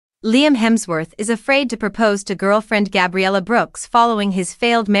Liam Hemsworth is afraid to propose to girlfriend Gabriella Brooks following his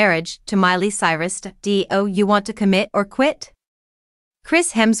failed marriage to Miley Cyrus. Do you want to commit or quit?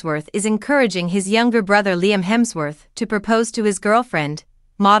 Chris Hemsworth is encouraging his younger brother Liam Hemsworth to propose to his girlfriend,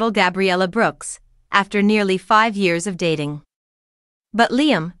 model Gabriella Brooks, after nearly 5 years of dating. But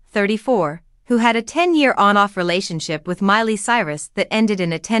Liam, 34, who had a 10-year on-off relationship with Miley Cyrus that ended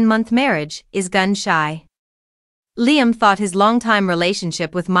in a 10-month marriage, is gun-shy. Liam thought his long-time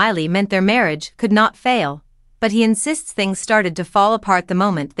relationship with Miley meant their marriage could not fail, but he insists things started to fall apart the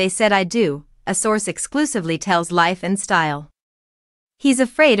moment they said "I do," a source exclusively tells Life and Style. He's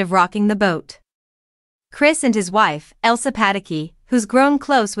afraid of rocking the boat. Chris and his wife, Elsa Pataky, who's grown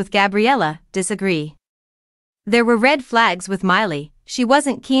close with Gabriella, disagree. There were red flags with Miley. She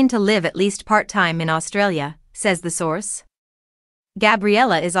wasn't keen to live at least part-time in Australia, says the source.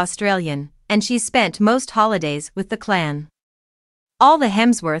 Gabriella is Australian, and she's spent most holidays with the clan. All the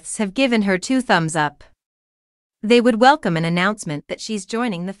Hemsworths have given her 2 thumbs up. They would welcome an announcement that she's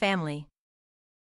joining the family.